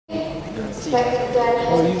Spectran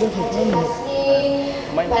Hasni,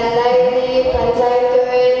 Pandaili,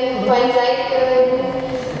 Panzaikun, Panzaikun,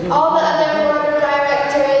 all the other board of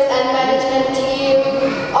directors and management team,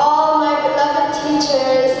 all my beloved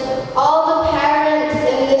teachers, all the parents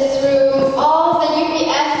in this room, all the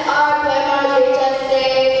UPSR, PMR, JHSA,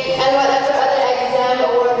 and whatever other exam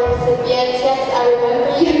award recipients. Yes, I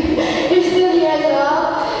remember you. You're still here as well.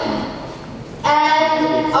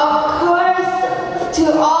 And of course, to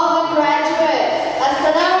all the graduates,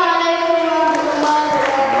 Assalamu alaikum wa rahmatullahi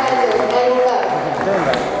wa barakatuh.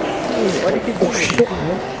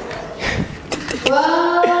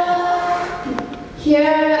 Well,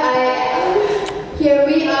 here I am. Here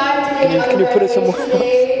we are today on the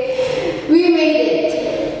today. We made it.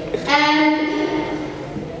 And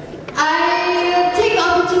I take the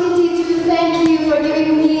opportunity to thank you for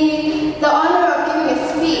giving me the honor of giving a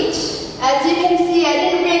speech. As you can see, I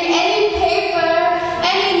didn't bring any paper,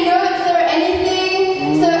 any notes or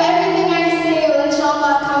anything, so everything I say will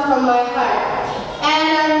inshallah come from my heart.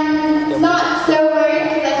 And I'm not so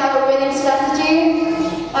worried because I have a winning strategy.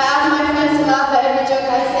 I ask my friends to laugh at every joke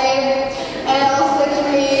I say, and also give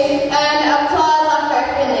me an applause after I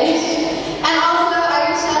finish. And also,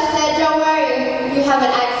 Aisha said, don't worry, you have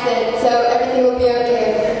an accent, so everything will be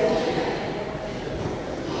okay.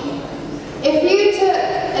 If you took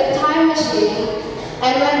a time machine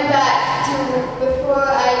and went back to before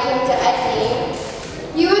I came to nnti,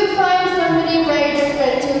 you would find somebody very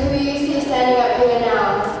different to who you see standing up here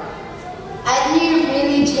now. nnti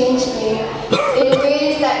really changed me in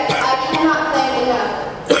ways that I cannot thank enough.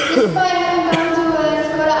 Despite having gone to a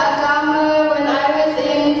sekolah agama when I was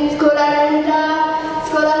in sekolah rendah,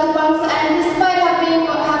 sekolah kebangsaan, and despite having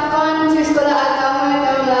gone to sekolah agama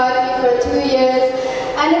dalam Melawati for 2 years,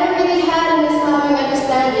 I never really had an Islamic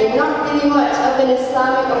understanding, not really much of an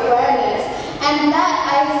Islamic awareness. And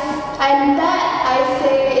that I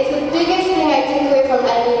say is the biggest thing I take away from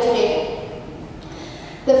nnti today.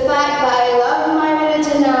 The fact that I love my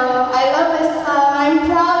religion now, I love Islam, I'm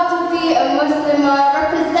proud to be a Muslimah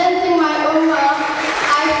representing my ummah.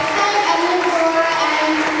 I thank nnti for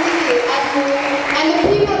and really nnti and the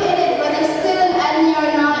people in it, whether still in nnti or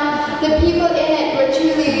not, the people in it were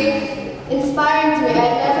truly inspiring to me.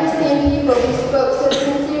 I've never seen people who spoke so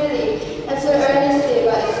sincerely and so earnestly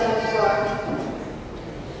about Islam before.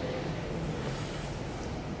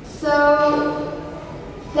 So,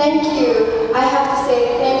 thank you. I have to say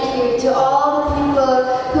thank you to all the people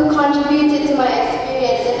who contributed to my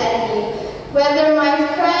experience in nnti. Whether my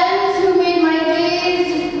friends who made my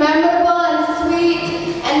days memorable and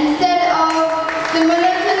sweet, instead of the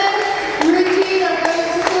monotonous routine of going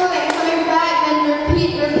to school and coming back and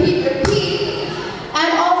repeat. And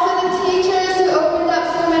also the teachers who opened up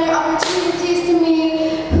so many opportunities to me,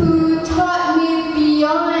 who taught me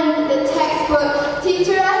beyond the textbook.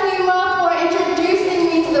 Teacher Rahima for introducing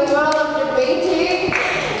me to the world of debating.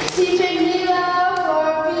 Teacher Nila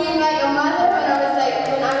for being like a mother when I was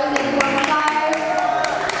in form 5.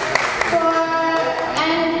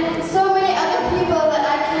 And so many other people that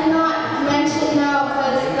I cannot mention now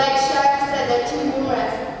because, like Shaq said, they're too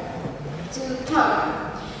numerous to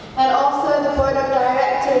count. And also the board of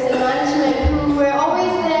directors and management who were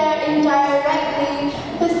always there indirectly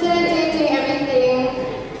facilitating everything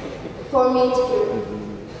for me to do.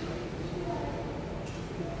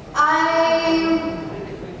 I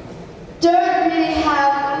don't really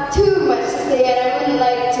have too much to say, and I wouldn't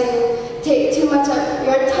like to take too much of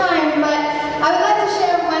your time, but I would like to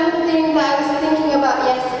share one thing that I was thinking about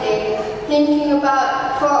yesterday, thinking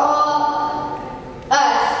about for all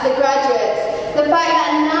us, the graduates. The fact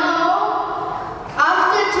that now,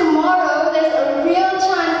 after tomorrow, there's a real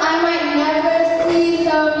chance I might never see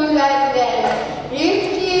some of you guys again.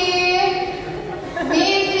 Rifki,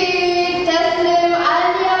 Maisie, Taslim,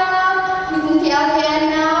 Alia, who's in TLKN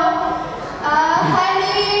now.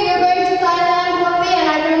 Honey, you're going to Thailand probably, and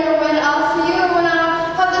I don't know when I'll see you. When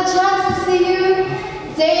I have the chance to see you,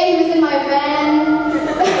 Zayn, who's in my van.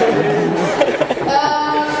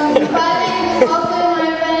 Balik, who's also in my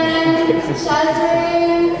van.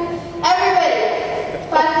 Shazrin, everybody.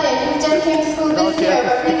 Fatin, who just came to school this year,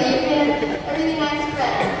 but really, you've been a really nice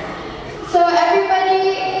friend. So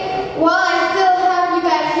everybody, while I still have you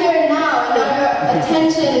guys here now, and your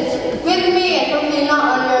attention is with me, and hopefully not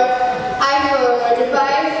on your iPhone or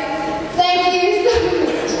device, thank you so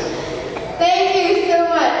much. Thank you so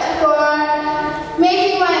much for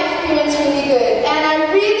making my experience really good. And I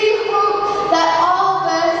really hope that all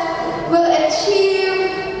of us will achieve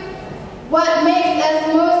what makes us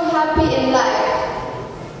most happy in life.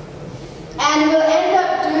 And we'll end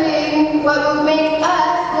up doing what will make us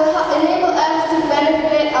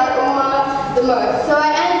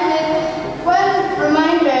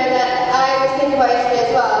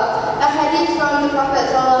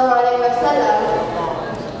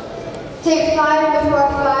say 5 before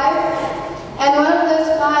 5, and one of those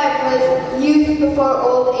 5 was youth before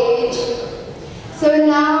old age. So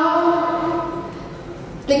now,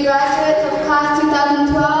 the graduates of class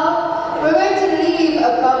 2012, we're going to leave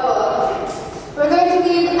a bubble. We're going to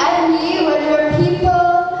leave nnti, where there are people,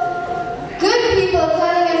 good people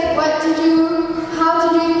telling us what to do, how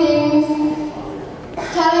to do things,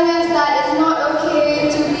 telling us that it's not okay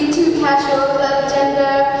to be too casual about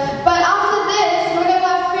gender. But after this, we're going to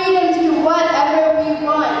have freedom to do whatever we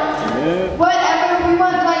want. Whatever we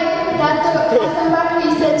want, like Dr. Hassan Bakri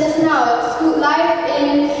said just now, life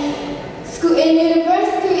in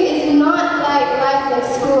university is not like life in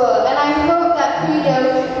school, and I hope that freedom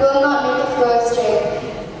will not make us go astray.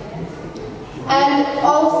 And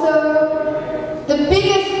also, the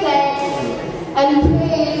biggest thanks and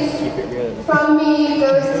praise from me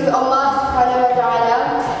goes to Allah subhanahu wa ta'ala,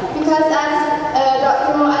 because as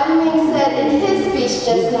Dr. Mu'admin said in his speech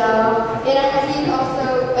just now, in a hadith also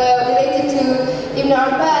related to Ibn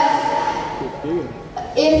Abbas,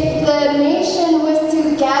 if the nation was to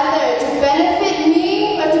gather to benefit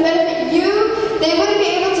me or to benefit you, they wouldn't be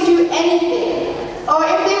able to do anything.